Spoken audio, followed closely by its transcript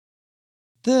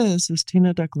This is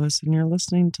Tina Douglas, and you're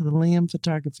listening to the Liam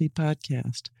Photography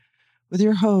Podcast with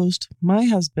your host, my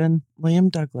husband, Liam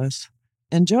Douglas.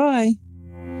 Enjoy!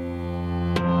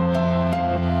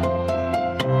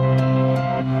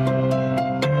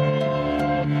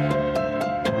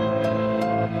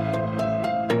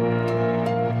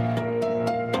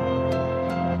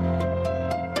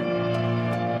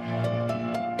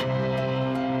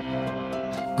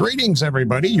 Greetings,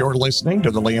 everybody. You're listening to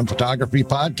the Liam Photography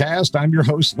Podcast. I'm your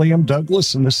host, Liam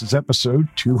Douglas, and this is episode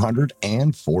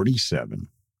 247.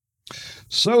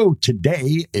 So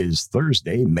today is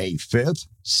Thursday, May 5th,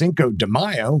 Cinco de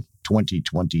Mayo,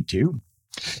 2022.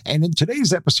 And in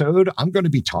today's episode, I'm going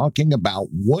to be talking about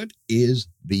what is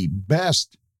the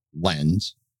best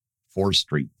lens for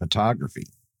street photography.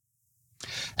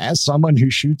 As someone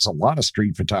who shoots a lot of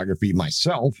street photography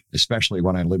myself, especially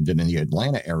when I lived in the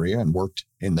Atlanta area and worked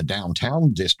in the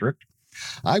downtown district,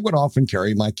 I would often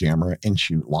carry my camera and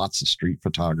shoot lots of street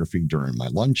photography during my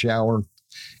lunch hour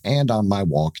and on my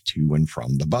walk to and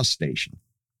from the bus station.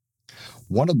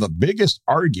 One of the biggest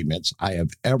arguments I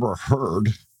have ever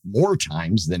heard, more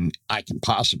times than I can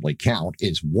possibly count,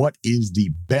 is what is the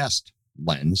best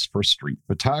lens for street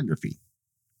photography?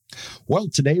 Well,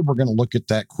 today we're going to look at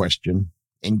that question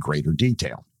in greater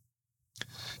detail.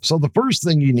 So the first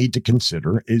thing you need to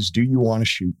consider is, do you want to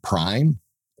shoot prime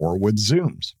or with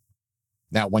zooms?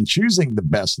 Now, when choosing the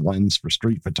best lens for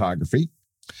street photography,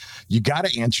 you got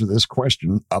to answer this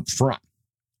question up front.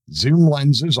 Zoom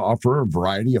lenses offer a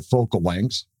variety of focal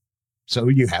lengths, so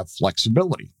you have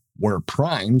flexibility, where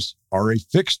primes are a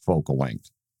fixed focal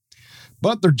length,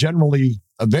 but they're generally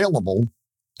available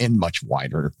in much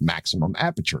wider maximum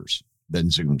apertures than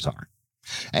zooms are,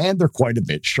 and they're quite a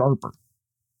bit sharper.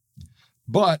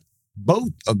 But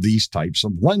both of these types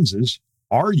of lenses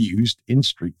are used in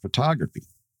street photography.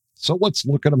 So let's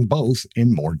look at them both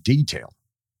in more detail.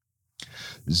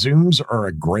 Zooms are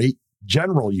a great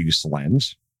general use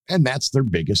lens, and that's their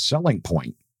biggest selling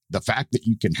point. The fact that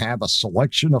you can have a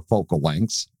selection of focal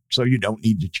lengths, so you don't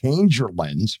need to change your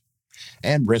lens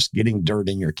and risk getting dirt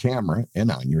in your camera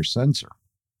and on your sensor.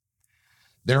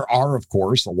 There are, of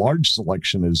course, a large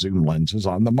selection of zoom lenses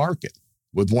on the market,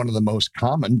 with one of the most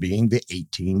common being the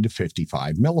 18 to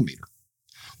 55 millimeter,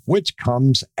 which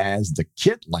comes as the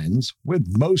kit lens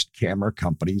with most camera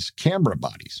companies' camera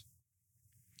bodies.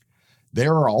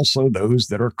 There are also those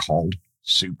that are called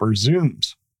super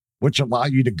zooms, which allow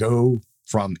you to go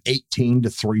from 18 to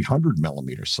 300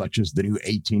 millimeters, such as the new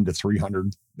 18 to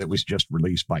 300 that was just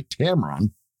released by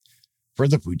Tamron for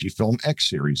the Fujifilm X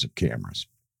series of cameras.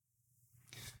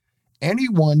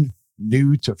 Anyone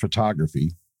new to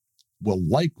photography will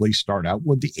likely start out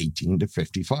with the 18 to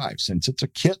 55 since it's a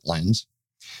kit lens,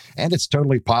 and it's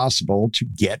totally possible to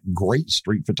get great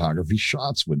street photography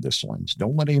shots with this lens.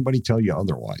 Don't let anybody tell you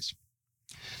otherwise.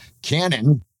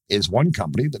 Canon is one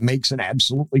company that makes an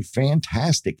absolutely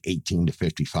fantastic 18 to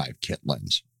 55 kit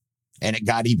lens, and it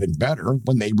got even better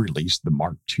when they released the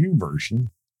Mark II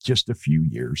version just a few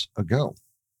years ago.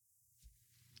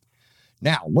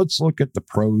 Now, let's look at the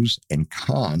pros and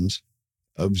cons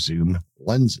of zoom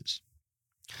lenses.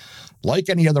 Like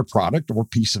any other product or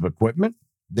piece of equipment,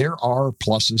 there are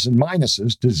pluses and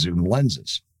minuses to zoom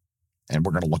lenses, and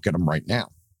we're going to look at them right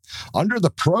now. Under the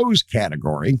pros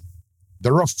category,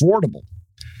 they're affordable.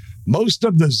 Most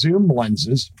of the zoom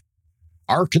lenses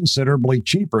are considerably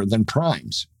cheaper than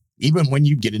primes, even when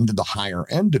you get into the higher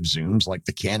end of zooms like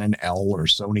the Canon L or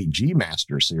Sony G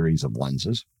Master series of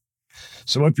lenses.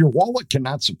 So if your wallet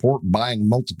cannot support buying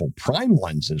multiple prime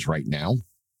lenses right now,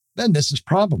 then this is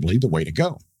probably the way to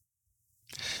go.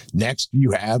 Next,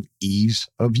 you have ease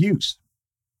of use.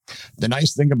 The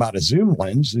nice thing about a zoom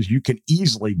lens is you can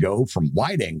easily go from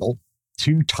wide angle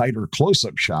to tighter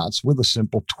close-up shots with a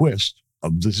simple twist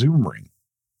of the zoom ring.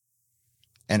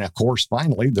 And of course,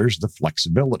 finally, there's the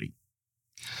flexibility.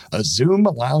 A zoom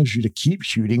allows you to keep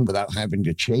shooting without having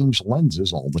to change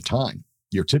lenses all the time.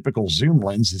 Your typical zoom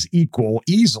lens is equal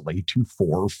easily to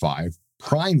 4 or 5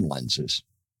 prime lenses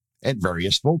at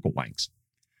various focal lengths.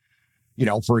 You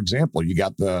know, for example, you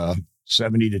got the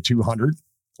 70 to 200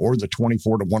 or the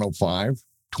 24 to 105,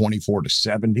 24 to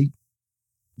 70.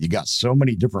 You got so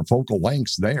many different focal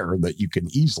lengths there that you can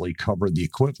easily cover the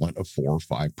equivalent of 4 or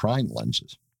 5 prime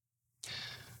lenses.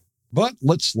 But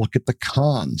let's look at the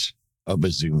cons of a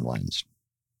zoom lens.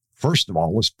 First of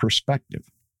all is perspective.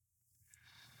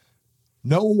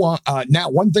 Now,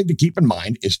 one thing to keep in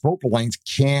mind is focal length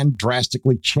can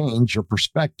drastically change your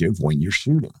perspective when you're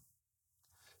shooting.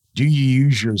 Do you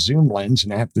use your zoom lens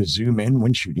and have to zoom in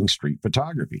when shooting street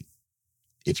photography?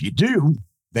 If you do,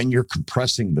 then you're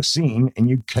compressing the scene and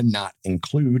you cannot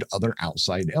include other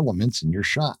outside elements in your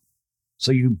shot.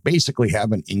 So you basically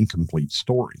have an incomplete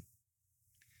story.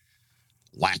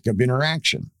 Lack of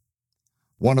interaction.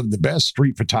 One of the best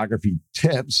street photography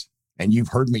tips, and you've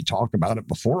heard me talk about it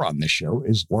before on this show,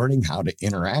 is learning how to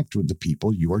interact with the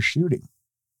people you are shooting.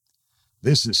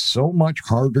 This is so much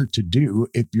harder to do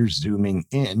if you're zooming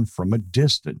in from a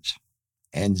distance,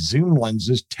 and zoom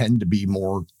lenses tend to be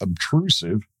more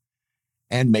obtrusive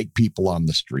and make people on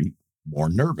the street more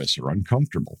nervous or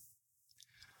uncomfortable.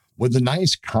 With a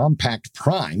nice compact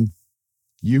prime,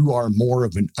 you are more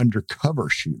of an undercover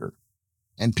shooter,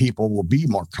 and people will be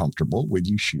more comfortable with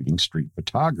you shooting street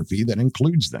photography that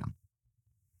includes them.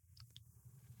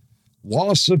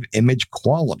 Loss of image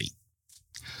quality.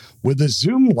 With a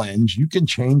zoom lens, you can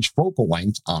change focal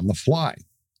length on the fly,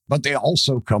 but they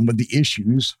also come with the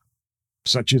issues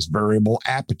such as variable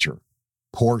aperture,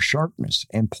 poor sharpness,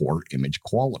 and poor image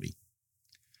quality.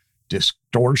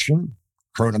 Distortion,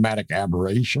 chromatic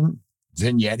aberration,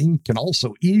 vignetting can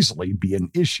also easily be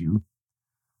an issue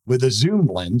with a zoom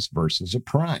lens versus a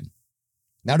prime.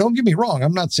 Now, don't get me wrong,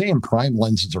 I'm not saying prime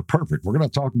lenses are perfect. We're going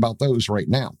to talk about those right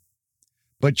now.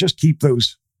 But just keep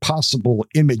those possible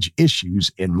image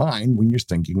issues in mind when you're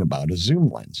thinking about a zoom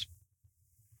lens.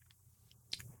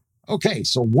 Okay,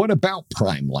 so what about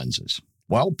prime lenses?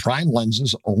 Well, prime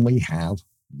lenses only have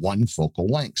one focal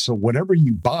length. So whatever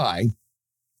you buy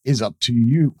is up to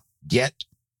you. Get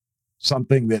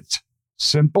something that's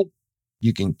simple.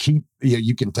 You can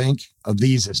think of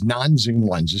these as non-zoom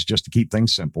lenses just to keep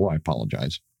things simple. I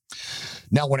apologize.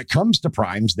 Now, when it comes to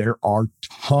primes, there are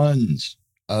tons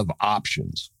of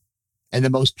options. And the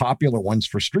most popular ones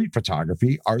for street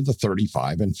photography are the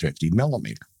 35 and 50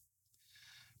 millimeter,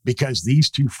 because these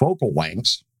two focal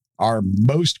lengths are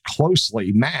most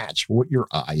closely matched what your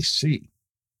eyes see.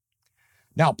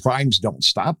 Now, primes don't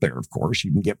stop there, of course.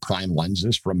 You can get prime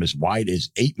lenses from as wide as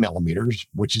 8 millimeters,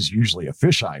 which is usually a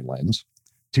fisheye lens,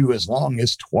 to as long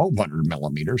as 1200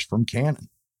 millimeters from Canon.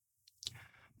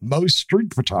 Most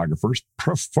street photographers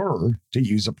prefer to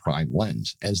use a prime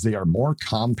lens as they are more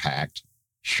compact,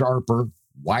 sharper,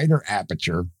 wider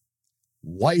aperture,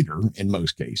 lighter in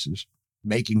most cases,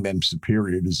 making them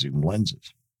superior to zoom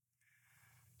lenses.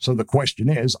 So the question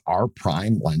is, are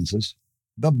prime lenses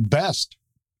the best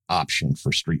option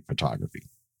for street photography?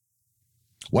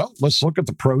 Well, let's look at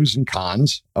the pros and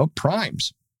cons of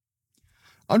primes.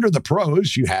 Under the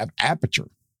pros, you have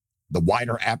aperture. The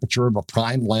wider aperture of a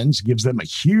prime lens gives them a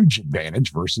huge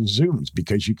advantage versus zooms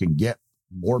because you can get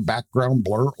more background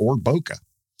blur or bokeh.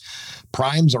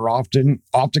 Primes are often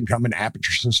come in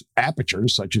apertures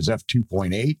such as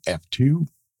f2.8, f2,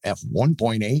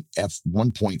 f1.8,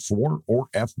 f1.4, or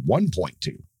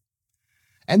f1.2.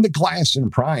 And the glass in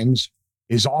primes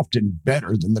is often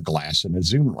better than the glass in a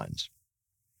zoom lens.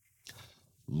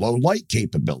 Low light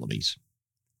capabilities.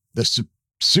 The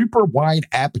super wide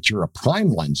aperture of prime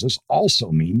lenses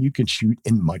also mean you can shoot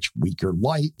in much weaker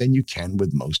light than you can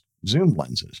with most zoom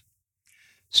lenses.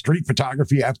 Street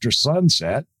photography after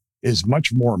sunset is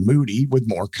much more moody with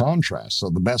more contrast, so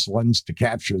the best lens to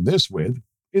capture this with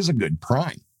is a good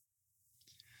prime.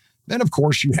 Then, of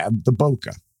course, you have the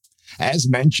bokeh. As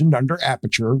mentioned under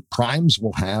aperture, primes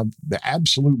will have the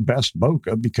absolute best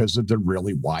bokeh because of their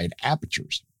really wide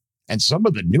apertures. And some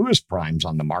of the newest primes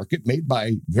on the market, made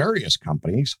by various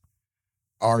companies,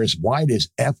 are as wide as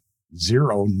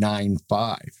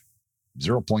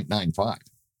f0.95.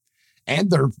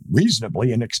 And they're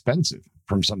reasonably inexpensive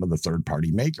from some of the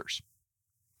third-party makers.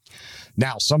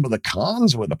 Now, some of the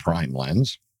cons with a prime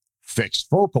lens: fixed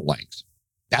focal length.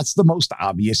 That's the most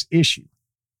obvious issue.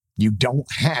 You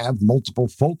don't have multiple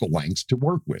focal lengths to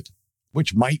work with,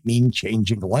 which might mean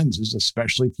changing lenses,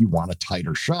 especially if you want a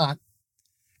tighter shot,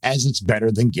 as it's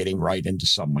better than getting right into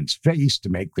someone's face to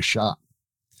make the shot.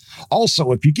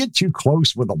 Also, if you get too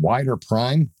close with a wider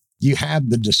prime, you have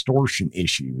the distortion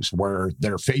issues where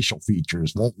their facial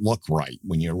features won't look right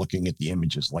when you're looking at the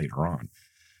images later on.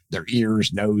 Their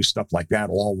ears, nose, stuff like that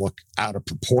will all look out of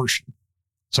proportion.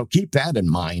 So keep that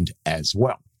in mind as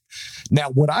well.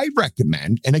 Now, what I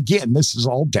recommend, and again, this is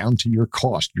all down to your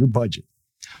cost, your budget.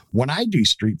 When I do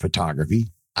street photography,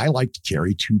 I like to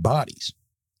carry two bodies.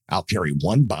 I'll carry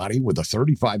one body with a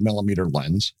 35 millimeter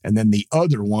lens, and then the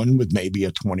other one with maybe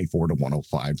a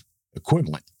 24-105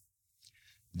 equivalent.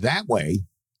 That way,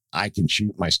 I can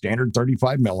shoot my standard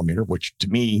 35 millimeter, which to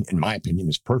me, in my opinion,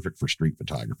 is perfect for street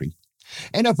photography.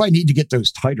 And if I need to get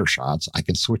those tighter shots, I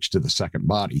can switch to the second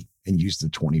body and use the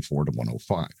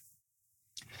 24-105.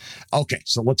 Okay,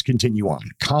 so let's continue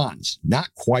on. Cons,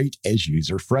 not quite as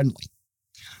user-friendly.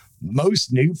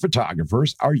 Most new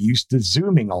photographers are used to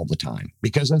zooming all the time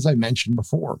because, as I mentioned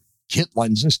before, kit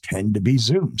lenses tend to be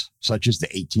zooms, such as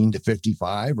the 18 to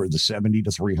 55 or the 70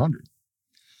 to 300.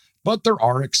 But there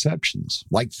are exceptions,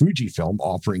 like Fujifilm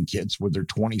offering kits with their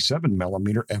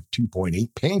 27mm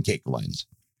f2.8 pancake lens,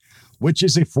 which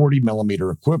is a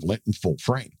 40mm equivalent in full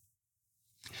frame.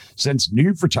 Since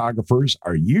new photographers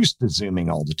are used to zooming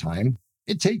all the time,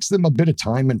 it takes them a bit of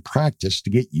time and practice to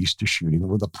get used to shooting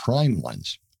with a prime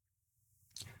lens.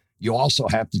 You also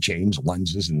have to change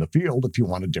lenses in the field if you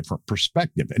want a different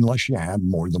perspective, unless you have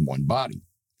more than one body.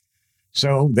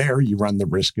 So there you run the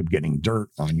risk of getting dirt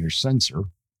on your sensor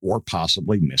or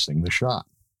possibly missing the shot.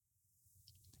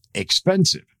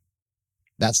 Expensive.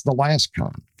 That's the last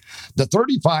con. The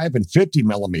 35 and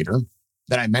 50mm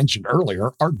that I mentioned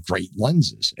earlier are great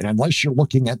lenses. And unless you're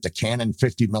looking at the Canon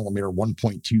 50mm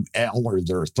 1.2L or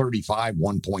their 35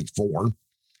 1.4,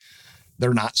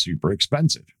 they're not super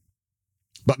expensive.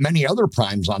 But many other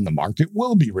primes on the market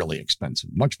will be really expensive,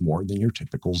 much more than your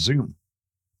typical zoom.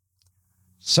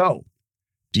 So,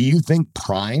 do you think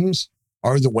primes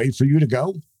are the way for you to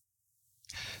go?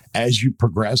 As you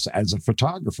progress as a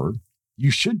photographer,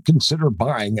 you should consider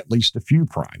buying at least a few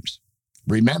primes.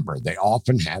 Remember, they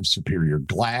often have superior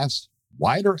glass,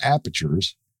 wider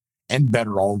apertures, and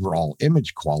better overall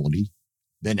image quality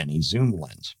than any zoom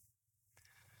lens.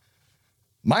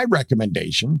 My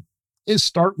recommendation is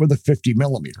start with a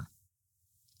 50mm.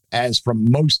 As from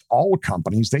most all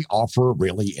companies, they offer a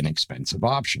really inexpensive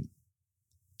option.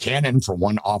 Canon, for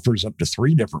one, offers up to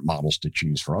 3 different models to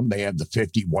choose from. They have the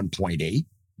 50 1.8,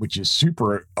 which is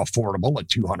super affordable at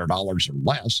 $200 or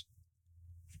less.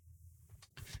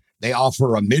 They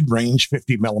offer a mid-range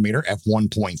 50mm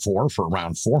f1.4 for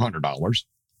around $400.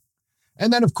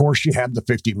 And then, of course, you have the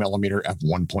 50mm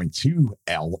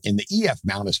f1.2L. In the EF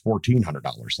mount is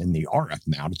 $1,400. In the RF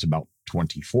mount, it's about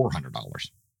 $2,400.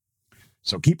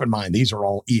 So keep in mind, these are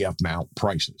all EF mount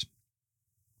prices.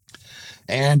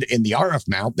 And in the RF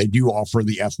mount, they do offer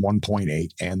the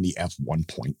f1.8 and the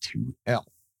f1.2L.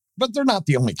 But they're not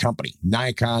the only company.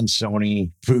 Nikon,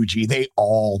 Sony, Fuji, they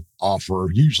all offer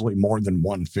usually more than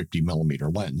one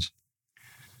 50mm lens.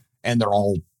 And they're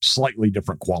all slightly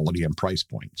different quality and price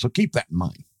point. So keep that in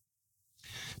mind.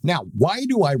 Now, why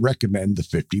do I recommend the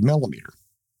 50mm?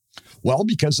 Well,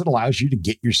 because it allows you to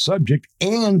get your subject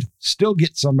and still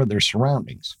get some of their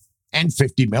surroundings. And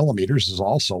 50mm is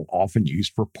also often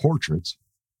used for portraits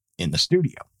in the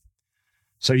studio.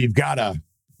 So you've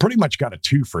pretty much got a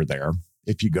twofer there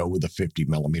if you go with a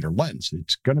 50mm lens.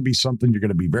 It's going to be something you're going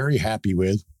to be very happy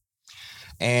with,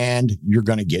 and you're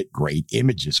going to get great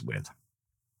images with.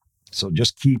 So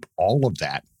just keep all of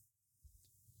that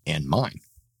in mind.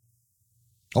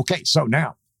 Okay, so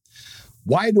now,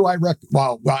 why do I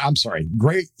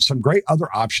some great other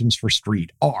options for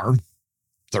street are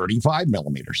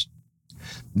 35mm.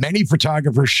 Many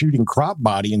photographers shooting crop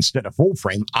body instead of full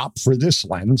frame opt for this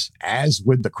lens, as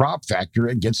with the crop factor,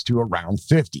 it gets to around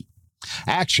 50.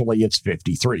 Actually, it's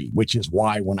 53, which is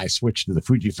why when I switched to the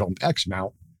Fujifilm X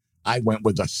mount, I went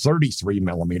with a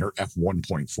 33mm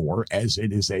f1.4, as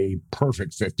it is a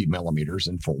perfect 50mm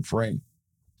in full frame.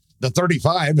 The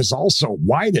 35 is also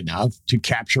wide enough to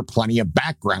capture plenty of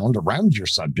background around your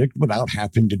subject without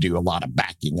having to do a lot of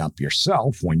backing up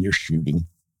yourself when you're shooting,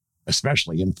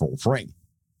 especially in full frame.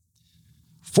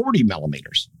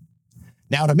 40mm.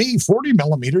 Now, to me,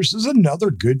 40mm is another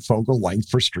good focal length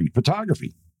for street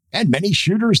photography, and many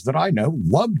shooters that I know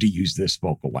love to use this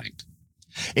focal length.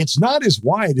 It's not as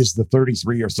wide as the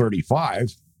 33 or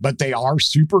 35, but they are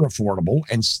super affordable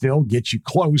and still get you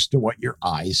close to what your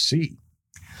eyes see.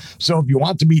 So if you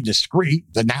want to be discreet,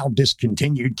 the now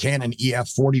discontinued Canon EF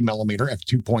 40mm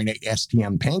f2.8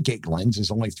 STM pancake lens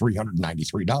is only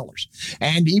 $393.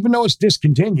 And even though it's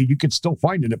discontinued, you can still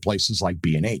find it at places like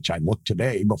B&H. I looked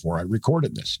today before I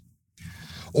recorded this.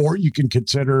 Or you can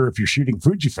consider, if you're shooting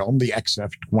Fujifilm, the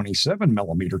XF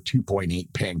 27mm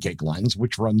 2.8 pancake lens,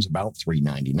 which runs about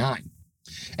 $399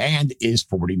 and is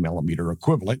 40mm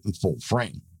equivalent in full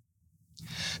frame.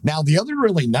 Now, the other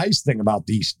really nice thing about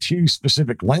these two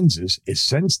specific lenses is,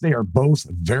 since they are both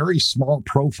very small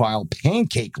profile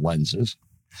pancake lenses,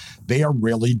 they are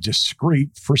really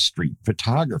discreet for street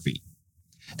photography,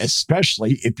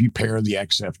 especially if you pair the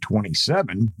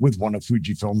XF27 with one of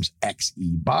Fujifilm's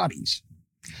XE bodies.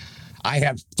 I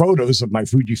have photos of my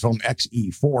Fujifilm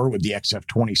XE4 with the XF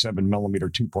 27mm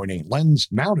 2.8 lens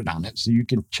mounted on it, so you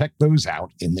can check those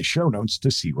out in the show notes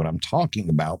to see what I'm talking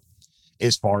about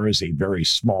as far as a very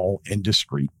small and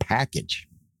discreet package.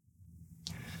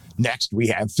 Next, we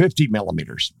have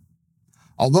 50mm.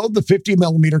 Although the 50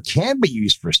 millimeter can be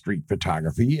used for street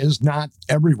photography, it is not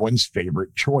everyone's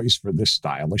favorite choice for this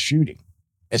style of shooting,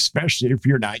 especially if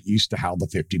you're not used to how the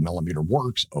 50 millimeter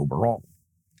works overall.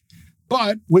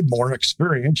 But with more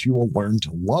experience, you will learn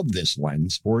to love this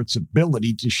lens for its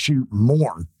ability to shoot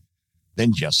more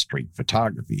than just street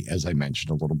photography, as I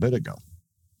mentioned a little bit ago.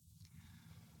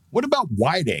 What about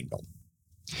wide angle?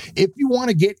 If you want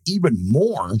to get even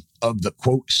more of the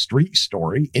quote street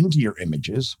story into your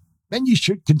images, then you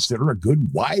should consider a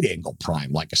good wide angle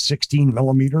prime like a 16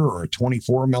 millimeter or a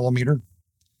 24 millimeter.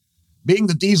 Being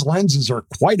that these lenses are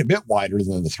quite a bit wider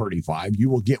than the 35, you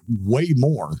will get way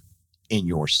more in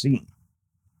your scene.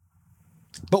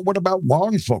 But what about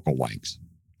long focal lengths?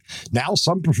 Now,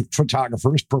 some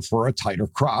photographers prefer a tighter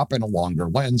crop, and a longer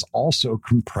lens also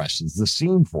compresses the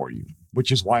scene for you,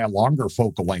 which is why a longer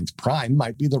focal length prime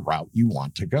might be the route you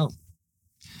want to go.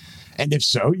 And if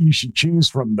so, you should choose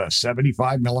from the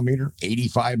 75 millimeter,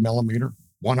 85 millimeter,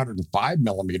 105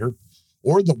 millimeter,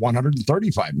 or the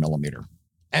 135 millimeter.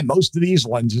 And most of these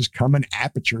lenses come in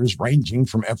apertures ranging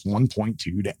from f1.2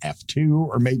 to f2,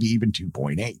 or maybe even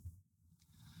 2.8.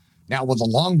 Now, with a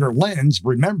longer lens,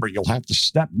 remember, you'll have to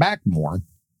step back more,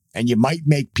 and you might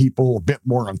make people a bit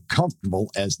more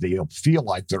uncomfortable as they'll feel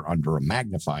like they're under a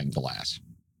magnifying glass.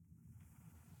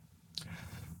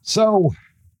 So,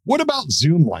 what about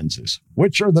zoom lenses?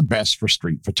 Which are the best for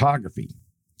street photography?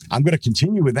 I'm going to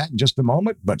continue with that in just a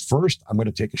moment, but first, I'm going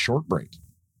to take a short break.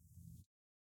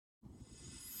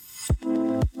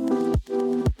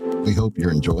 We hope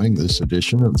you're enjoying this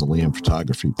edition of the Liam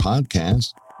Photography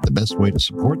Podcast. The best way to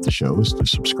support the show is to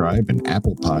subscribe in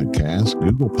Apple Podcasts,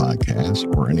 Google Podcasts,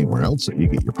 or anywhere else that you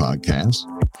get your podcasts.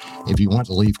 If you want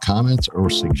to leave comments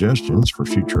or suggestions for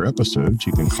future episodes,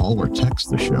 you can call or text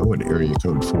the show at area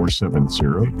code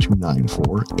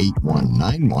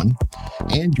 470-294-8191.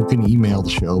 And you can email the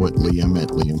show at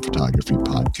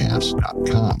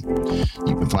liam@liamphotographypodcast.com.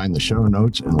 You can find the show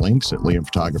notes and links at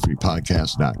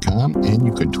liamphotographypodcast.com, and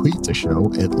you can tweet the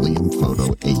show at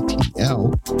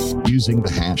liamphotoatl using the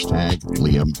hashtag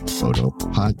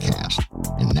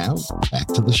LiamPhotoPodcast. And now, back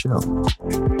to the show.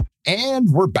 And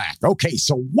we're back. Okay,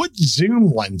 so what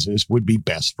zoom lenses would be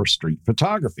best for street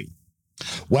photography?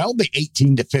 Well, the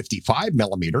 18 to 55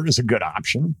 millimeter is a good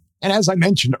option. And as I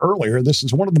mentioned earlier, this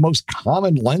is one of the most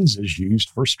common lenses used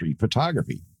for street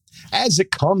photography, as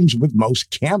it comes with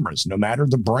most cameras, no matter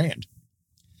the brand.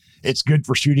 It's good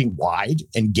for shooting wide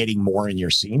and getting more in your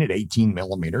scene at 18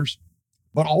 millimeters,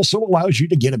 but also allows you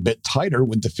to get a bit tighter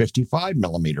with the 55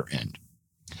 millimeter end.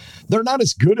 They're not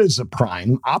as good as a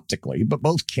prime optically, but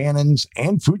both Canon's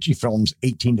and Fujifilm's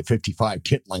 18 to 55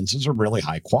 kit lenses are really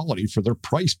high quality for their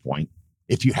price point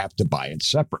if you have to buy it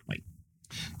separately.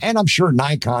 And I'm sure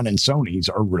Nikon and Sony's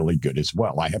are really good as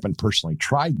well. I haven't personally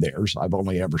tried theirs. I've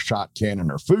only ever shot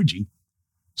Canon or Fuji,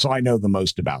 so I know the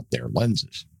most about their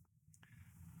lenses.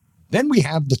 Then we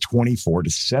have the 24 to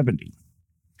 70.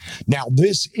 Now,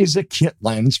 this is a kit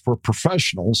lens for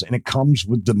professionals, and it comes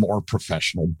with the more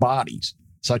professional bodies,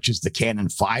 such as the Canon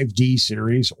 5D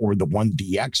series or the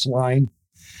 1DX line,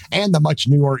 and the much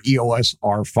newer EOS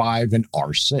R5 and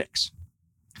R6.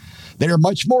 They are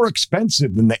much more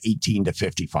expensive than the 18 to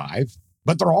 55,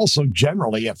 but they're also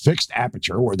generally a fixed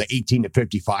aperture, where the 18 to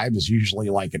 55 is usually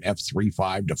like an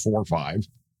f3.5 to 4.5.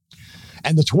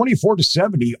 And the 24 to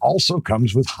 70 also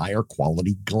comes with higher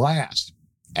quality glass,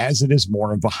 as it is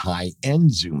more of a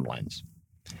high-end zoom lens.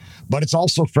 But it's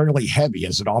also fairly heavy,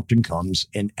 as it often comes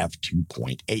in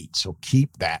f2.8, so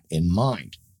keep that in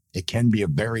mind. It can be a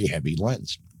very heavy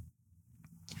lens.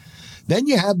 Then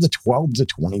you have the 12 to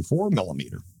 24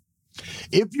 millimeter.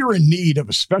 If you're in need of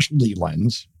a specialty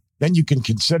lens, then you can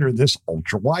consider this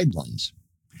ultra-wide lens.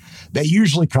 They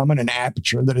usually come in an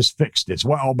aperture that is fixed as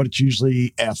well, but it's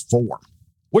usually f4,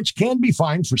 which can be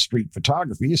fine for street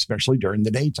photography, especially during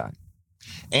the daytime.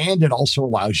 And it also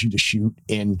allows you to shoot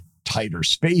in tighter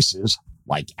spaces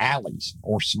like alleys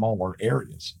or smaller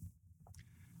areas.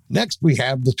 Next, we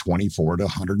have the 24 to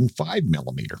 105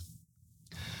 millimeter.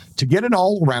 To get an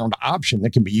all-around option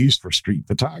that can be used for street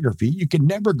photography, you can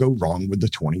never go wrong with the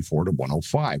 24 to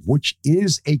 105, which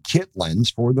is a kit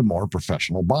lens for the more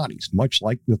professional bodies, much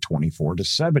like the 24 to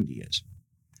 70 is.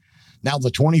 Now,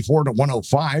 the 24 to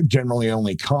 105 generally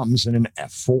only comes in an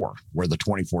f4, where the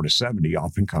 24 to 70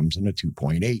 often comes in a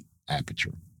 2.8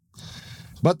 aperture.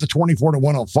 But the 24 to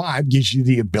 105 gives you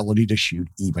the ability to shoot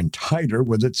even tighter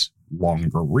with its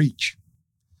longer reach.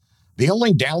 The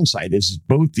only downside is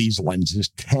both these lenses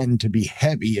tend to be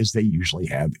heavy, as they usually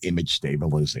have image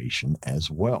stabilization as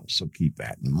well, so keep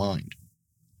that in mind.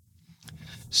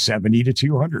 70 to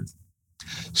 200.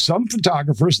 Some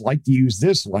photographers like to use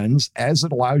this lens as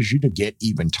it allows you to get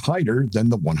even tighter than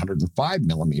the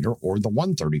 105mm or the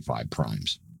 135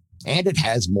 primes. And it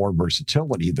has more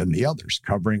versatility than the others,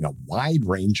 covering a wide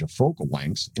range of focal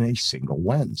lengths in a single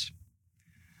lens.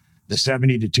 The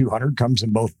 70-200 comes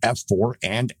in both f4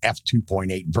 and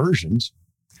f2.8 versions,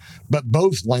 but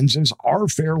both lenses are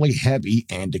fairly heavy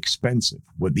and expensive,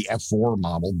 with the f4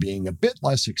 model being a bit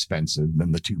less expensive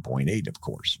than the 2.8, of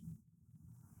course.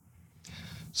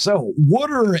 So,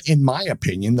 what are, in my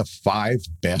opinion, the 5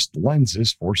 best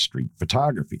lenses for street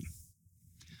photography?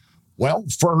 Well,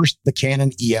 first, the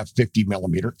Canon EF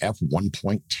 50mm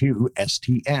f1.2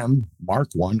 STM Mark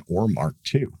I or Mark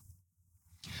II.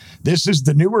 This is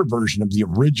the newer version of the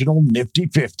original Nifty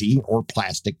 50 or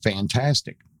Plastic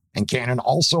Fantastic, and Canon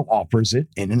also offers it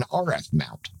in an RF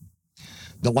mount.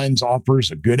 The lens offers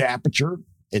a good aperture,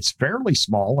 it's fairly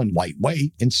small and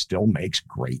lightweight, and still makes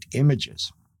great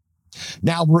images.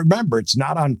 Now, remember, it's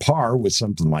not on par with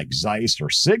something like Zeiss or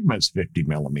Sigma's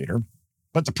 50mm,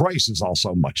 but the price is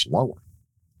also much lower.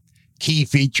 Key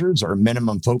features are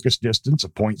minimum focus distance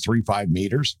of 0.35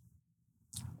 meters,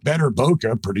 better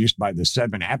bokeh produced by the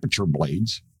 7 aperture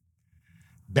blades,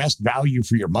 best value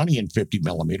for your money in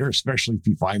 50mm, especially if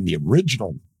you find the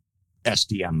original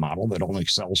STM model that only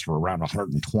sells for around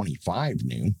 $125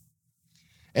 new.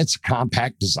 It's a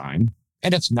compact design,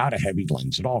 and it's not a heavy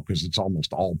lens at all because it's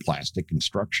almost all plastic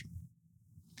construction.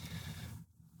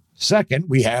 Second,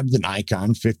 we have the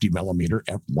Nikon 50mm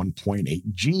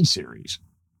f1.8G series.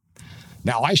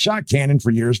 Now, I shot Canon for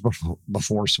years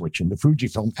before switching to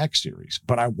Fujifilm X series,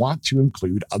 but I want to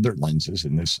include other lenses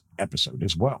in this episode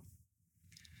as well.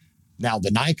 Now,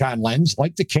 the Nikon lens,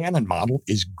 like the Canon model,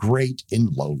 is great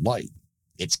in low light.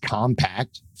 It's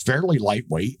compact, fairly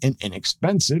lightweight, and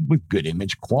inexpensive with good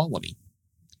image quality.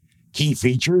 Key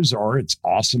features are it's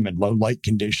awesome in low light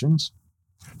conditions,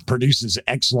 produces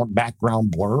excellent background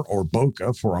blur or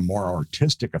bokeh for a more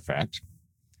artistic effect.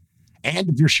 And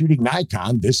if you're shooting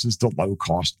Nikon, this is the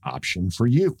low-cost option for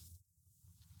you.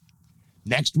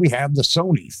 Next, we have the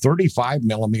Sony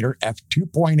 35mm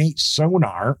f2.8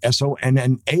 Sonnar,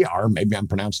 S-O-N-N-A-R, maybe I'm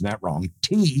pronouncing that wrong,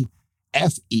 T-F-E-Z-A.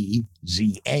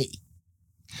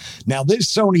 Now,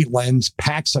 this Sony lens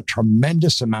packs a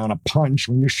tremendous amount of punch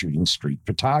when you're shooting street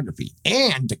photography.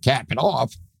 And to cap it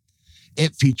off,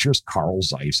 it features Carl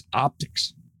Zeiss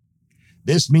optics.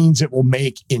 This means it will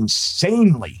make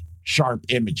insanely sharp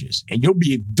images, and you'll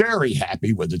be very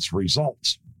happy with its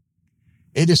results.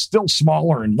 It is still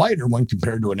smaller and lighter when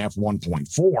compared to an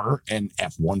f1.4 and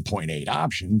f1.8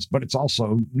 options, but it's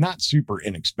also not super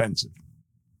inexpensive.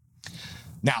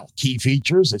 Now, key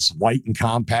features, it's light and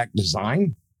compact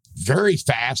design, very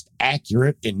fast,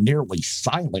 accurate, and nearly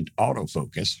silent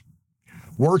autofocus.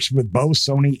 Works with both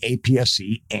Sony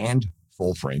APS-C and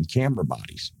full-frame camera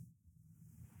bodies.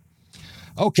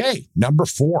 Okay, number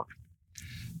 4,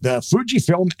 the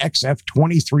Fujifilm XF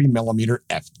 23mm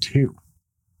f2.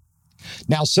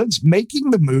 Now, since making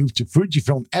the move to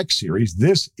Fujifilm X series,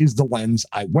 this is the lens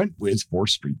I went with for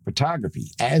street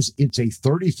photography, as it's a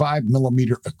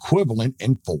 35mm equivalent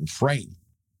in full frame.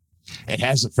 It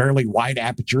has a fairly wide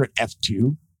aperture at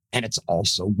f2, and it's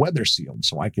also weather sealed,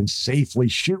 so I can safely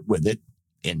shoot with it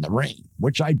in the rain,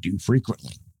 which I do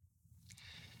frequently.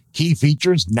 Key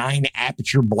features, 9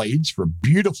 aperture blades for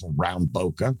beautiful round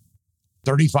bokeh,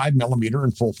 35mm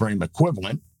in full frame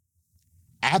equivalent,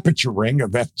 aperture range of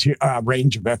f2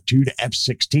 to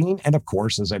f16, and of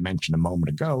course, as I mentioned a moment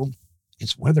ago,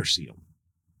 it's weather sealed.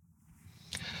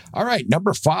 All right,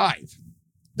 number 5,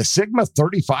 the Sigma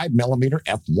 35mm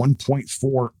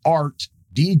f1.4 Art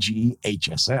DG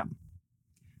HSM.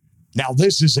 Now,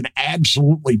 this is an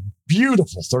absolutely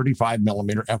beautiful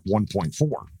 35mm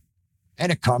f1.4,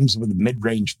 and it comes with a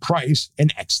mid-range price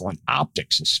and excellent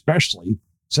optics, especially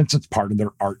since it's part of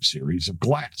their Art series of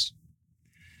glass.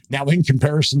 Now, in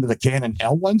comparison to the Canon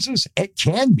L lenses, it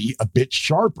can be a bit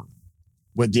sharper.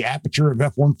 With the aperture of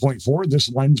f1.4, this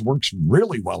lens works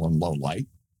really well in low light,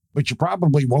 but you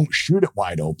probably won't shoot it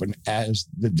wide open as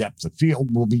the depth of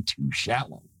field will be too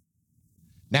shallow.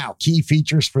 Now, key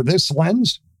features for this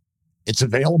lens, it's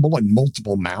available in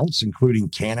multiple mounts, including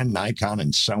Canon, Nikon,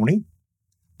 and Sony,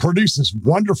 produces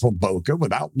wonderful bokeh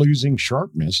without losing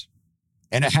sharpness,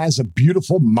 and it has a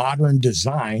beautiful modern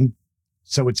design,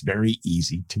 so it's very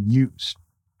easy to use.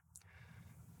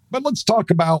 But let's talk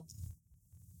about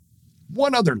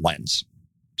one other lens.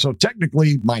 So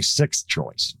technically my 6th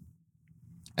choice,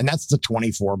 and that's the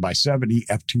 24x70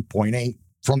 f2.8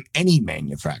 from any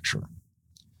manufacturer.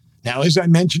 Now, as I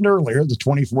mentioned earlier, the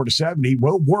 24-70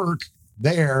 will work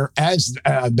there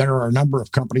are a number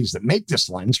of companies that make this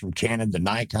lens, from Canon to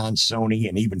Nikon, Sony,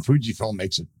 and even Fujifilm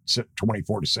makes a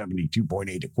 24 to 70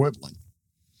 2.8 equivalent.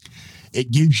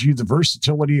 It gives you the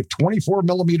versatility of 24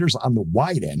 millimeters on the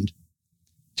wide end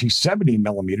to 70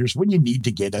 millimeters when you need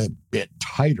to get a bit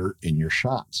tighter in your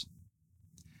shots.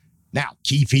 Now,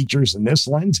 key features in this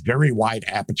lens: very wide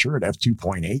aperture at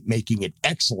f2.8, making it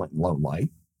excellent in low light.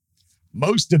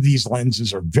 Most of these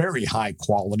lenses are very high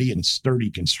quality and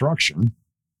sturdy construction.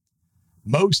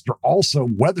 Most are also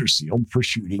weather sealed for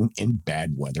shooting in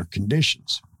bad weather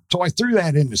conditions. So I threw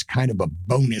that in as kind of a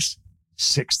bonus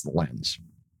sixth lens.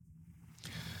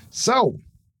 So,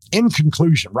 in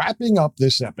conclusion, wrapping up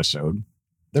this episode,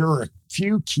 there are a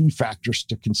few key factors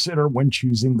to consider when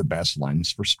choosing the best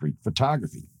lens for street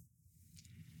photography.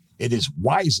 It is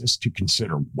wisest to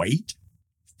consider weight,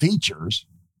 features,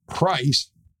 price,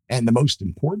 and the most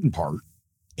important part,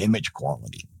 image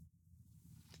quality.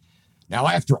 Now,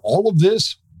 after all of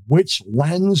this, which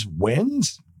lens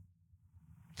wins?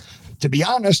 To be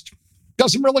honest,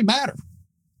 doesn't really matter.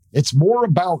 It's more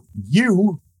about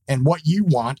you and what you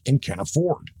want and can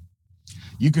afford.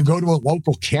 You can go to a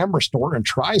local camera store and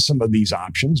try some of these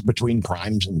options between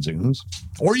primes and zooms,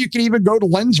 or you can even go to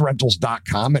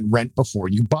lensrentals.com and rent before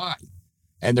you buy.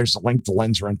 And there's a link to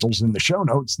Lens Rentals in the show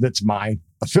notes. That's my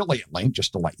affiliate link,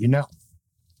 just to let you know.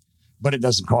 But it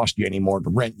doesn't cost you any more to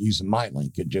rent using my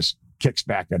link. It just kicks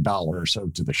back $1 or so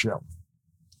to the show.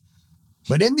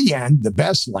 But in the end, the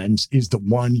best lens is the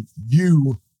one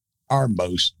you are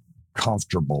most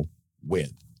comfortable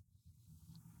with.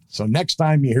 So next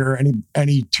time you hear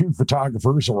any two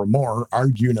photographers or more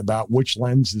arguing about which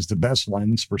lens is the best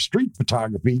lens for street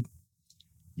photography,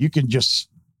 you can just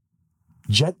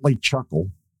gently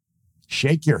chuckle,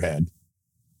 shake your head,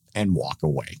 and walk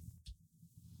away.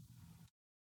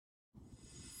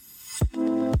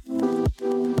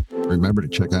 Remember to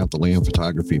check out the Liam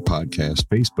Photography Podcast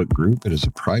Facebook group. It is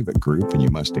a private group, and you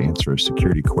must answer a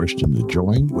security question to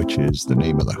join, which is the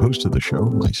name of the host of the show,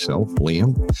 myself,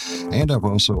 Liam. And I've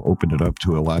also opened it up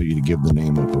to allow you to give the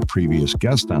name of a previous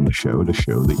guest on the show to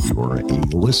show that you are a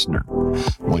listener.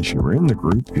 Once you are in the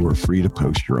group, you are free to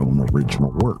post your own original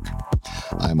work.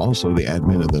 I'm also the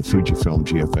admin of the Fujifilm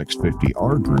GFX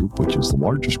 50R group, which is the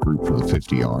largest group for the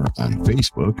 50R on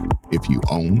Facebook. If you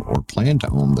own or plan to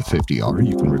own the 50R,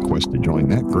 you can request to join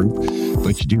that group,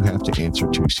 but you do have to answer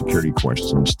 2 security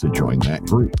questions to join that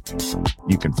group.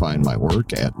 You can find my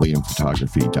work at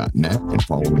liamphotography.net and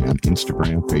follow me on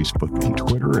Instagram, Facebook, and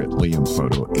Twitter at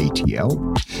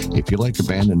liamphotoatl. If you like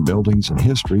abandoned buildings and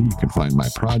history, you can find my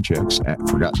projects at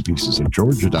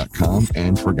forgottenpiecesofgeorgia.com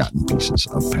and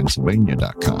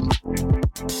forgottenpiecesofpennsylvania.com.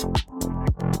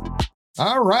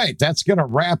 All right, that's going to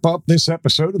wrap up this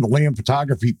episode of the Liam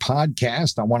Photography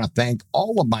Podcast. I want to thank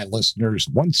all of my listeners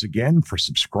once again for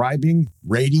subscribing,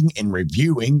 rating, and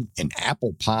reviewing in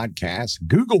Apple Podcasts,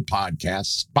 Google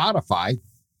Podcasts, Spotify,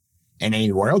 and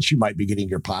anywhere else you might be getting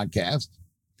your podcast.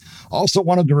 Also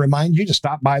wanted to remind you to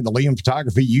stop by the Liam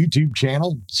Photography YouTube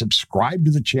channel, subscribe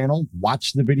to the channel,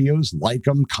 watch the videos, like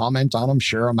them, comment on them,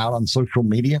 share them out on social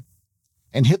media,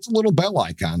 and hit the little bell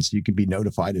icon so you can be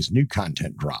notified as new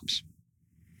content drops.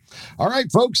 All right,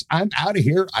 folks, I'm out of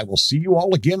here. I will see you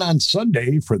all again on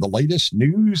Sunday for the latest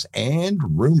news and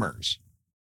rumors.